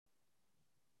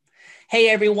Hey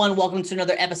everyone, welcome to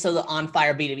another episode of the On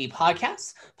Fire B2B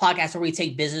podcast where we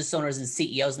take business owners and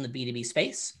CEOs in the B2B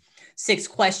space. 6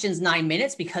 questions, 9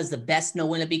 minutes, because the best know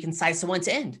when to be concise and when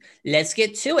to end. Let's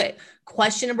get to it.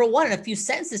 Question number 1, in a few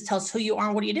sentences, tell us who you are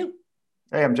and what do you do?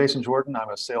 Hey, I'm Jason Jordan. I'm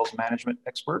a sales management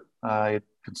expert. I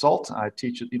consult. I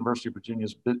teach at the University of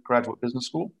Virginia's Graduate Business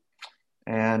School,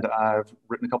 and I've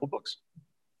written a couple books.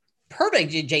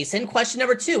 Perfect, Jason. Question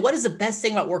number 2, what is the best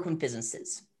thing about working with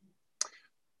businesses?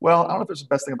 Well, I don't know if there's the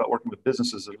best thing about working with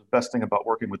businesses. There's the best thing about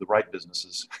working with the right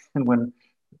businesses. And when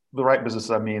the right business,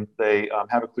 I mean, they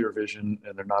have a clear vision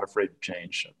and they're not afraid to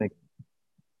change. I think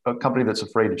a company that's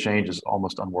afraid to change is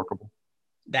almost unworkable.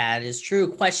 That is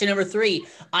true. Question number 3.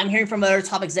 I'm hearing from other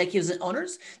top executives and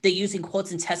owners that using quotes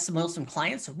and testimonials from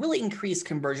clients really increase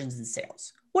conversions and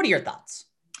sales. What are your thoughts?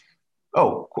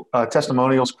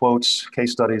 Testimonials, quotes,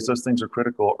 case studies, those things are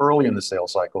critical early in the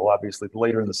sales cycle. Obviously, the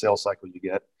later in the sales cycle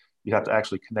you have to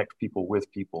actually connect people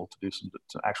with people to do some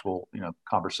actual,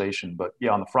 conversation. But yeah,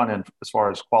 on the front end, as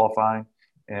far as qualifying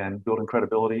and building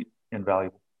credibility,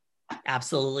 invaluable.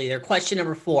 Absolutely. There. Question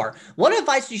number 4. What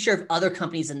advice do you share with other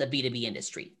companies in the B2B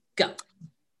industry? Go.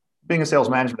 Being a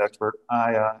sales management expert,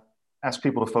 I ask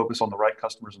people to focus on the right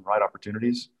customers and the right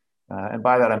opportunities. And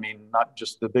by that, I mean not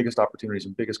just the biggest opportunities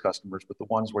and biggest customers, but the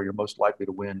ones where you're most likely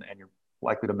to win and you're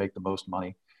likely to make the most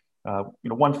money.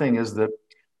 One thing is that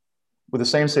with the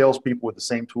same salespeople, with the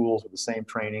same tools, with the same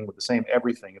training, with the same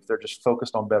everything, if they're just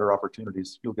focused on better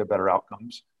opportunities, you'll get better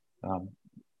outcomes.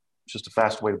 It's just a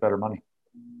fast way to better money.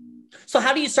 So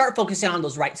how do you start focusing on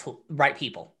those right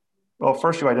people? Well,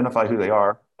 first you identify who they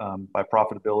are by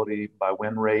profitability, by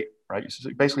win rate, right?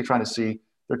 You're basically trying to see,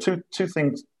 there are two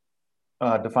things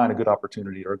define a good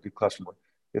opportunity or a good customer.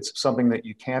 It's something that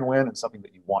you can win and something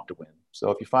that you want to win.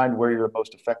 So if you find where you're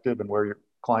most effective and where your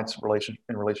clients'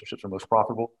 relationships are most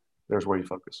profitable, there's where you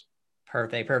focus.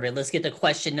 Perfect. Let's get to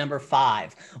question number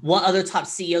 5. What other top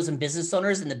CEOs and business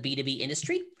owners in the B2B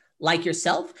industry, like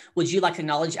yourself, would you like to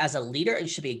acknowledge as a leader and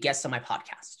should be a guest on my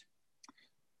podcast?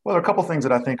 Well, there are a couple of things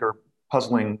that I think are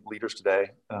puzzling leaders today.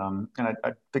 And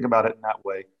I think about it in that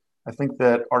way. I think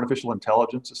that artificial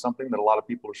intelligence is something that a lot of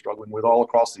people are struggling with all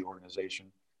across the organization.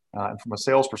 And from a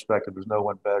sales perspective, there's no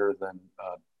one better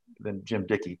than Jim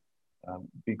Dickey.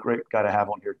 Be a great guy to have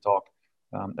on here to talk.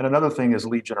 And another thing is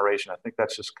lead generation. I think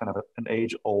that's just kind of an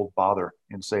age-old bother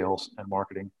in sales and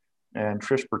marketing. And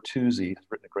Trish Bertuzzi has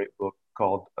written a great book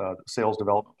called The Sales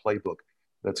Development Playbook.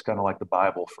 That's kind of like the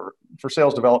Bible for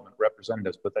sales development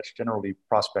representatives, but that's generally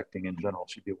prospecting in general.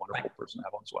 She'd be a wonderful person to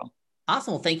have on as well.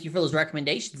 Awesome. Well, thank you for those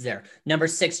recommendations there. Number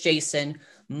 6, Jason,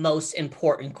 most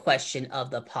important question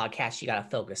of the podcast. You got to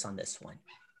focus on this one.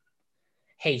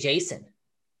 Hey, Jason,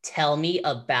 tell me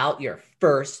about your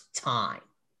first time.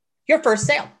 Your first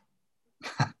sale.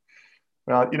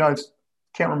 Well, I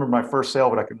can't remember my first sale,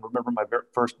 but I can remember my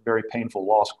first very painful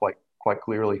loss quite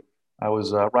clearly. I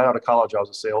was right out of college. I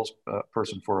was a sales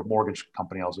person for a mortgage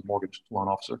company. I was a mortgage loan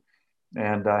officer.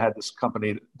 And I had this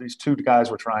company. These 2 guys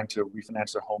were trying to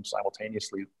refinance their home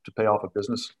simultaneously to pay off a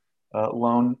business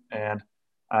loan. And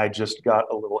I just got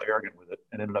a little arrogant with it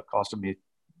and ended up costing me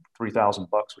 $3,000,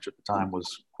 which at the time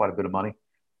was quite a bit of money.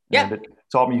 Yeah. And it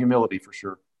taught me humility for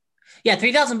sure. Yeah,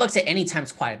 $3,000 at any time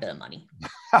is quite a bit of money.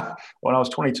 When I was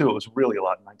 22, it was really a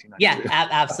lot in 1992. Yeah,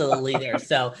 absolutely there.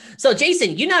 So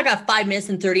Jason, you now got 5 minutes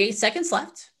and 38 seconds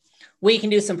left. We can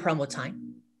do some promo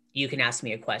time. You can ask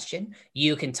me a question.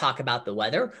 You can talk about the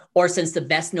weather. Or since the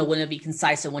best know when to be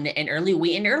concise and when to end early,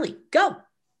 we end early. Go.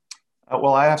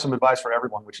 Well, I have some advice for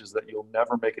everyone, which is that you'll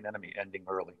never make an enemy ending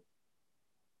early.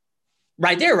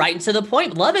 Right there, right and to the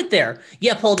point. Love it there.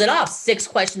 You pulled it off. 6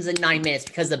 questions in 9 minutes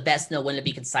because the best know when to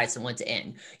be concise and when to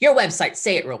end. Your website,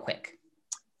 say it real quick.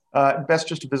 Best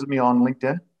just to visit me on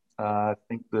LinkedIn. I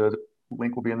think the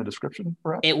link will be in the description,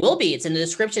 perhaps. It will be. It's in the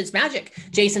description. It's magic.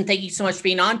 Jason, thank you so much for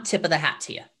being on. Tip of the hat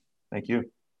to you. Thank you.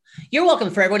 You're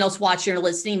welcome. For everyone else watching or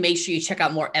listening, make sure you check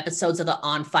out more episodes of the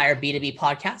On Fire B2B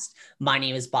podcast. My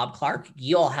name is Bob Clark.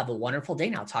 You all have a wonderful day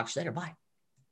now. Talk to you later. Bye.